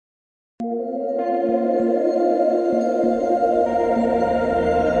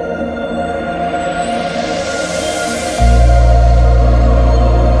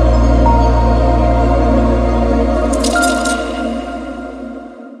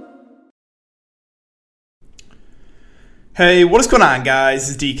Hey, what is going on, guys?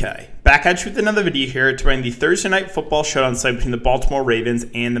 It's DK. Back at you with another video here to bring the Thursday Night Football Showdown slate between the Baltimore Ravens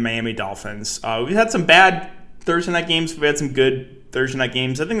and the Miami Dolphins. We've had some bad Thursday night games. We've had some good Thursday night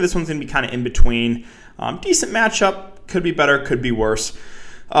games. I think this one's going to be kind of in between. Decent matchup. Could be better, could be worse.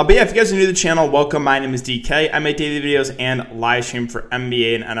 But yeah, if you guys are new to the channel, welcome. My name is DK. I make daily videos and live stream for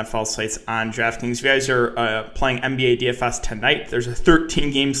NBA and NFL slates on Draftkings. If you guys are playing NBA DFS tonight, there's a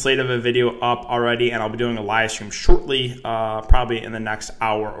 13-game slate of a video up already, and I'll be doing a live stream shortly, probably in the next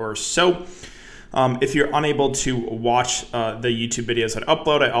hour or so. If you're unable to watch the YouTube videos that I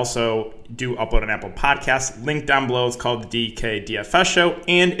upload, I also do upload an Apple Podcast. Link down below. It's called the DK DFS Show.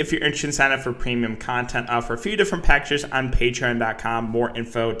 And if you're interested in signing up for premium content, I offer a few different packages on patreon.com. More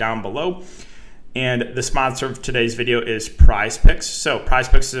info down below. And the sponsor of today's video is Prize Picks. So Prize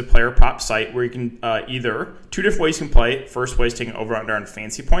Picks is a player prop site where you can either two different ways you can play. First way is taking over-under on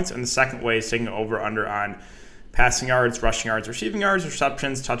fantasy points, and the second way is taking over-under on passing yards, rushing yards, receiving yards,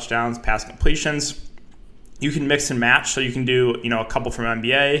 receptions, touchdowns, pass completions. You can mix and match, so you can do a couple from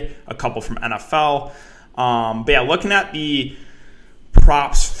NBA, a couple from NFL. But yeah, looking at the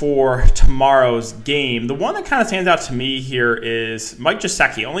props for tomorrow's game, the one that kind of stands out to me here is Mike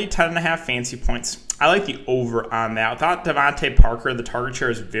Gesicki, only 10.5 fantasy points. I like the over on that. Without Devontae Parker, the target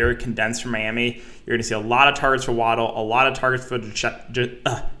share is very condensed for Miami. You're going to see a lot of targets for Waddle, a lot of targets for Mike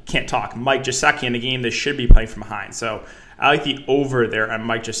Gesicki in the game. They should be playing from behind. So I like the over there on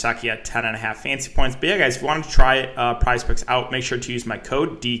Mike Gesicki at 10.5 fantasy points. But yeah, guys, if you want to try Prize Picks out, make sure to use my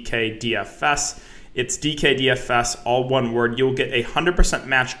code DKDFS. It's DKDFS, all one word. You'll get a 100%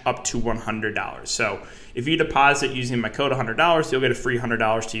 match up to $100. So if you deposit using my code $100, you'll get a free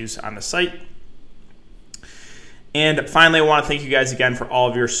 $100 to use on the site. And finally, I want to thank you guys again for all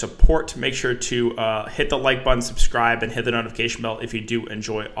of your support. Make sure to hit the like button, subscribe, and hit the notification bell if you do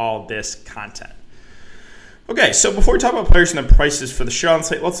enjoy all this content. Okay, so before we talk about players and the prices for the Showdown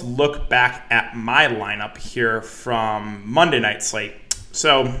slate, let's look back at my lineup here from Monday night slate.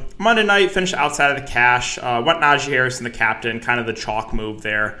 So Monday night, finished outside of the cash. Went Najee Harris and the captain, kind of the chalk move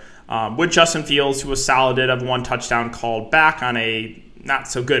there. With Justin Fields, who was solid, did have one touchdown called back on a not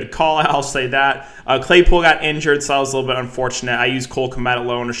so good call, I'll say that. Claypool got injured, so that was a little bit unfortunate. I used Cole Kmet at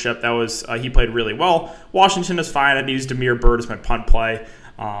low ownership. That was he played really well. Washington is fine. I used Damiere Byrd as my punt play.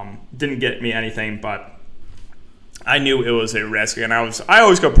 Didn't get me anything, but I knew it was a risk, and I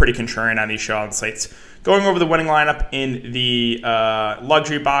always go pretty contrarian on these Showdown slates. Going over the winning lineup in the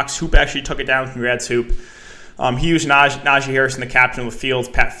luxury box, Hoop actually took it down. Congrats, Hoop. He used Najee Harris and the captain with Fields,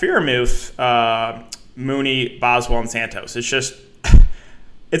 Pat Freiermuth, Mooney, Boswell, and Santos.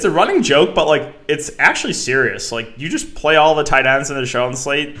 It's a running joke, but it's actually serious. You just play all the tight ends in the Showdown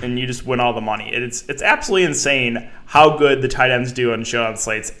slate, and you just win all the money. It's absolutely insane how good the tight ends do on Showdown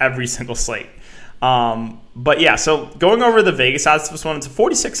slates every single slate. But yeah, so going over the Vegas odds for this one, it's a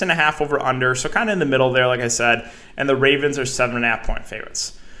 46.5 over under, so kind of in the middle there, like I said, and the Ravens are 7.5 point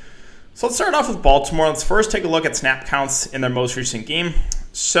favorites. So let's start off with Baltimore. Let's first take a look at snap counts in their most recent game.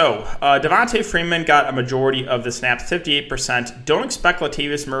 So Devontae Freeman got a majority of the snaps, 58%. Don't expect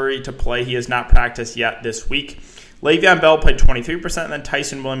Latavius Murray to play. He has not practiced yet this week. Le'Veon Bell played 23%, and then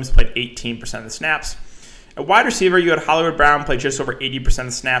Tyson Williams played 18% of the snaps. At wide receiver, you had Hollywood Brown play just over 80%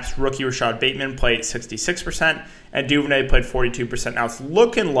 of snaps. Rookie Rashad Bateman played 66%, and Duvernay played 42%. Now, it's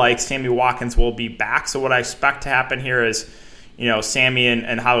looking like Sammy Watkins will be back, so what I expect to happen here is, Sammy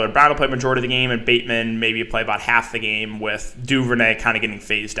and Hollywood Brown will play majority of the game, and Bateman maybe play about half the game, with Duvernay kind of getting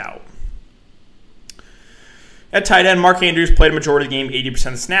phased out. At tight end, Mark Andrews played a majority of the game,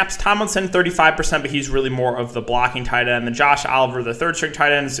 80% of snaps. Tomlinson, 35%, but he's really more of the blocking tight end. Then Josh Oliver, the third-string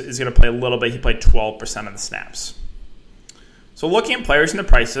tight end, is going to play a little bit. He played 12% of the snaps. So looking at players and the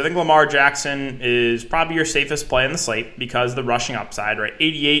prices, I think Lamar Jackson is probably your safest play in the slate because of the rushing upside, right?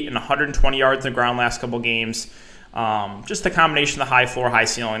 88 and 120 yards on the ground last couple games. Just the combination of the high floor, high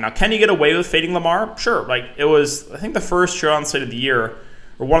ceiling. Now, can you get away with fading Lamar? Sure. It was, I think, the first Showdown slate of the year,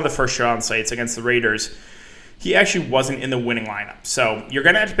 or one of the first Showdown slates against the Raiders. He actually wasn't in the winning lineup. So you're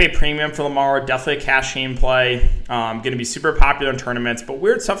going to have to pay a premium for Lamar. Definitely a cash game play. Going to be super popular in tournaments, but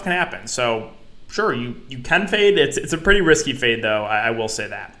weird stuff can happen. So sure, you can fade. It's a pretty risky fade, though. I will say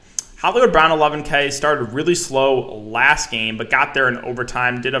that. Hollywood Brown, 11K, started really slow last game, but got there in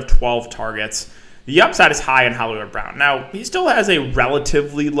overtime. Did have 12 targets. The upside is high in Hollywood Brown. Now, he still has a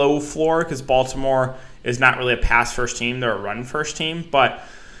relatively low floor because Baltimore is not really a pass-first team. They're a run-first team, but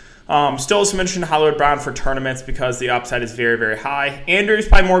still some interest in Hollywood Brown for tournaments because the upside is very, very high. Andrews,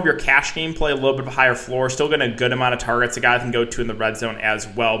 probably more of your cash game play, a little bit of a higher floor. Still getting a good amount of targets. A guy can go to in the red zone as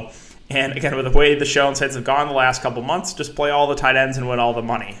well. And again, with the way the show and sites have gone the last couple months, just play all the tight ends and win all the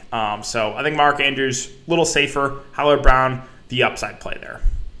money. So I think Mark Andrews, a little safer. Howard Brown, the upside play there.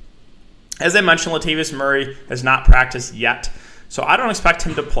 As I mentioned, Latavius Murray has not practiced yet, so I don't expect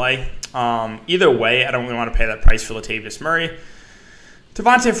him to play. Either way, I don't really want to pay that price for Latavius Murray.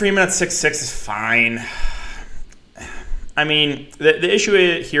 Devontae Freeman at 6'6" is fine. I mean, the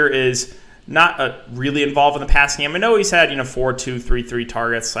issue here is not really involved in the passing game. I know he's had 4-2, 3-3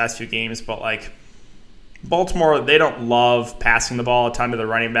 targets last few games, but like Baltimore, they don't love passing the ball a ton to the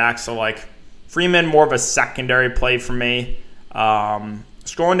running back. So like Freeman, more of a secondary play for me.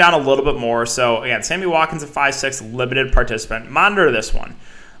 Scrolling down a little bit more. So again, Sammy Watkins at 5'6", limited participant. Monitor this one.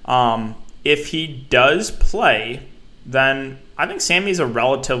 If he does play, then I think Sammy's a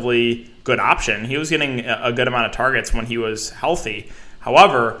relatively good option. He was getting a good amount of targets when he was healthy.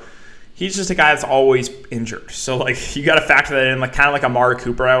 However, he's just a guy that's always injured. So, like, you got to factor that in, like, kind of like Amari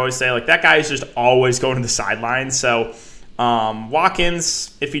Cooper, I always say. Like, that guy is just always going to the sidelines. So,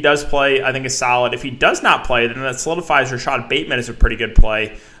 Watkins, if he does play, I think is solid. If he does not play, then that solidifies Rashad Bateman as a pretty good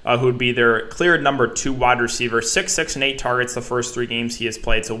play, who would be their clear number 2 wide receiver. 6, and 8 targets the first 3 games he has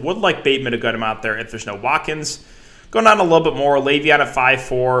played. So, would like Bateman a good amount there if there's no Watkins. Going on a little bit more, Le'Veon at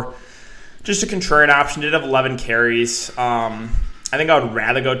 5'4", just a contrarian option. Did have 11 carries. I think I would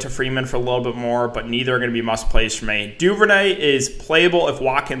rather go to Freeman for a little bit more, but neither are going to be must-plays for me. Duvernay is playable if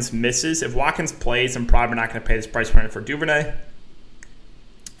Watkins misses. If Watkins plays, I'm probably not going to pay this price point for Duvernay.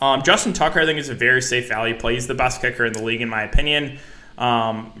 Justin Tucker, I think, is a very safe value play. He's the best kicker in the league, in my opinion.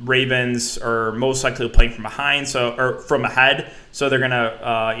 Ravens are most likely playing from behind, or from ahead, so they're going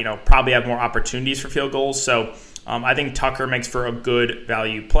to probably have more opportunities for field goals. So I think Tucker makes for a good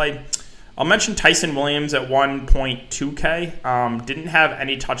value play. I'll mention Tyson Williams at 1.2K. Didn't have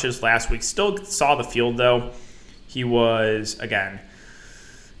any touches last week. Still saw the field, though. He was, again,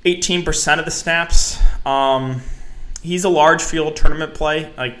 18% of the snaps. He's a large field tournament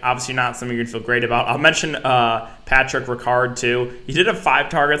play. Like, obviously not something you're going to feel great about. I'll mention Patrick Ricard, too. He did have 5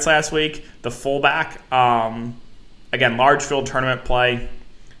 targets last week, the fullback. Again, large field tournament play.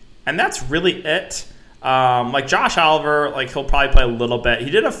 And that's really it. Like Josh Oliver, like he'll probably play a little bit. He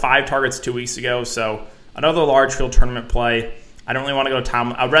did have 5 targets 2 weeks ago, so another large field tournament play. I don't really want to go to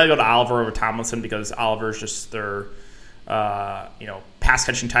I'd rather go to Oliver over Tomlinson because Oliver is just their pass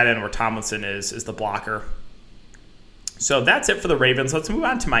catching tight end, where Tomlinson is the blocker. So that's it for the Ravens. Let's move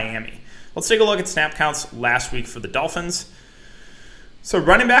on to Miami. Let's take a look at snap counts last week for the Dolphins. So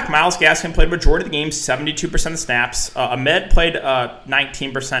running back Myles Gaskin played majority of the game, 72% of snaps. Ahmed played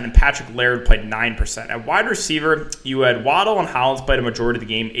 19%, and Patrick Laird played 9%. At wide receiver, you had Waddle and Hollins played a majority of the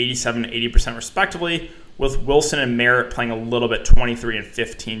game, 87% and 80% respectively, with Wilson and Merritt playing a little bit, 23% and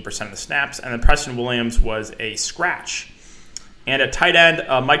 15% of the snaps. And then Preston Williams was a scratch. And at tight end,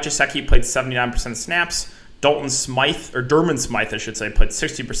 Mike Gesicki played 79% of snaps. Derman Smythe, I should say, played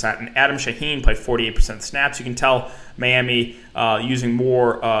 60%, and Adam Shaheen played 48% of snaps. You can tell Miami using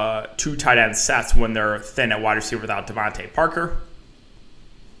more 2 tight end sets when they're thin at wide receiver without Devontae Parker.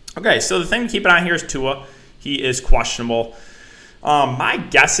 Okay, so the thing to keep an eye on here is Tua. He is questionable. My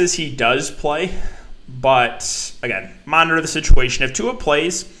guess is he does play, but again, monitor the situation. If Tua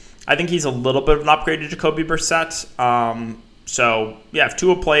plays, I think he's a little bit of an upgrade to Jacoby Brissett. So yeah, if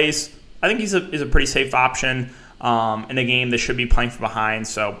Tua plays, I think he's a pretty safe option in a game that should be playing from behind.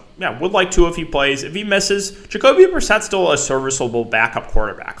 So, yeah, would like Tua if he plays. If he misses, Jacoby Brissett's still a serviceable backup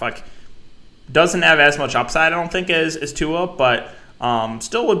quarterback. Like, doesn't have as much upside, I don't think, as Tua, but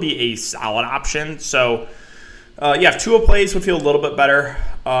still would be a solid option. So, if Tua plays, would feel a little bit better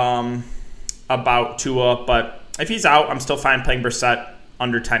about Tua. But if he's out, I'm still fine playing Brissett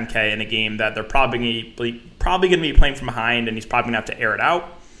under 10K in a game that they're probably going to be playing from behind, and he's probably going to have to air it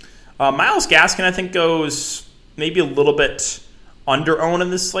out. Myles Gaskin, I think, goes maybe a little bit under-owned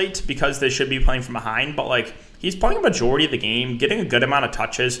in this slate because they should be playing from behind. But, like, he's playing a majority of the game, getting a good amount of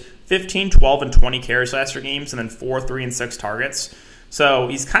touches, 15, 12, and 20 carries last 3 games, and then 4, 3, and 6 targets. So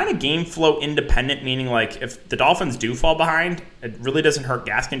he's kind of game flow independent, meaning, like, if the Dolphins do fall behind, it really doesn't hurt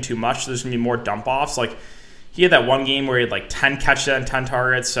Gaskin too much. There's going to be more dump-offs. Like, he had that one game where he had, like, 10 catches and 10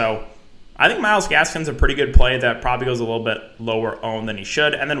 targets. So I think Myles Gaskin's a pretty good play that probably goes a little bit lower owned than he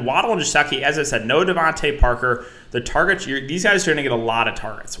should. And then Waddle and Gesicki, as I said, no Devontae Parker. The targets, these guys are going to get a lot of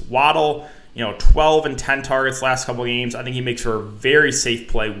targets. Waddle, 12 and 10 targets last couple games. I think he makes for a very safe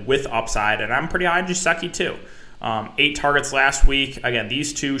play with upside, and I'm pretty high on Gesicki too. 8 targets last week. Again,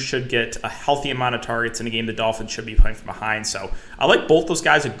 these two should get a healthy amount of targets in a game the Dolphins should be playing from behind. So I like both those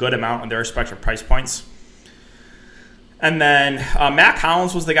guys a good amount on their respective price points. And then Matt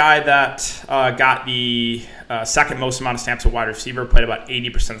Collins was the guy that got the second most amount of snaps at wide receiver, played about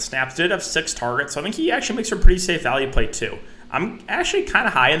 80% of snaps, did have 6 targets. So I think he actually makes a pretty safe value play too. I'm actually kind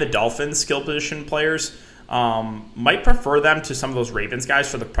of high in the Dolphins skill position players. Might prefer them to some of those Ravens guys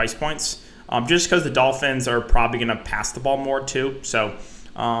for the price points, just because the Dolphins are probably going to pass the ball more too. So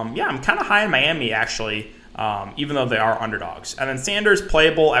yeah, I'm kind of high in Miami actually, even though they are underdogs. And then Sanders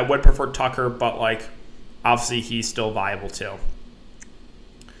playable. I would prefer Tucker, but like obviously he's still viable too.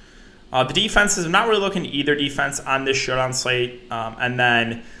 The defenses, I'm not really looking at either defense on this showdown slate. And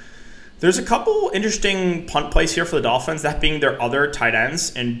then there's a couple interesting punt plays here for the Dolphins, that being their other tight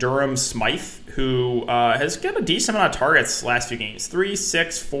ends, and Durham Smythe, who has got a decent amount of targets last few games. 3,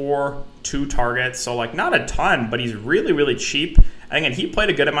 6, 4, 2 targets. So like not a ton, but he's really, really cheap. And again, he played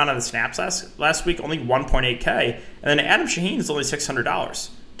a good amount of the snaps last week, only 1.8K. And then Adam Shaheen is only $600.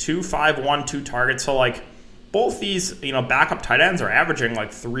 2, 5, 1, 2 targets. So like both these, backup tight ends are averaging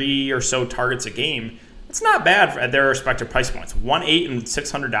like 3 or so targets a game. It's not bad at their respective price points. $1,800 and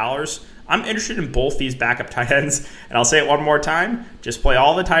 $600. I'm interested in both these backup tight ends, and I'll say it one more time. Just play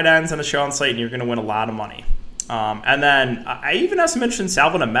all the tight ends on the showdown slate, and you're going to win a lot of money. And then I even have some interest in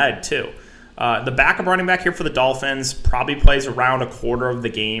Salvon Ahmed, too. The backup running back here for the Dolphins probably plays around a quarter of the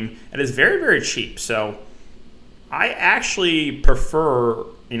game and is very, very cheap. So I actually prefer,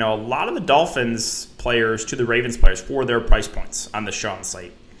 a lot of the Dolphins players to the Ravens players for their price points on the showdown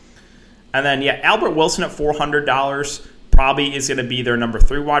slate. And then, Albert Wilson at $400 probably is going to be their number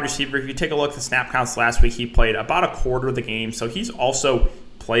 3 wide receiver. If you take a look at the snap counts last week, he played about a quarter of the game, so he's also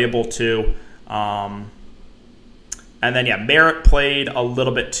playable too. And then, Merritt played a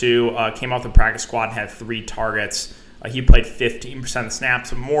little bit too. Came off the practice squad and had 3 targets. He played 15% of the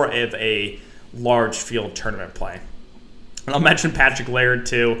snaps, more of a large field tournament play. And I'll mention Patrick Laird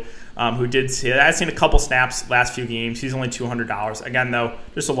too, who I've seen a couple snaps last few games. He's only $200. Again, though,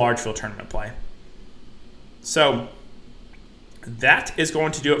 just a large field tournament play. So that is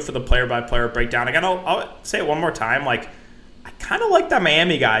going to do it for the player-by-player breakdown. Again, I'll say it one more time. I kind of like the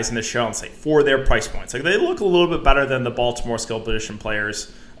Miami guys in the show and say for their price points. They look a little bit better than the Baltimore skill position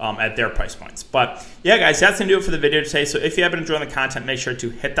players at their price points. But yeah, guys, that's going to do it for the video today. So if you have been enjoying the content, make sure to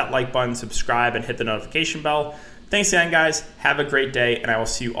hit that like button, subscribe, and hit the notification bell. Thanks again, guys. Have a great day, and I will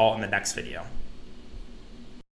see you all in the next video.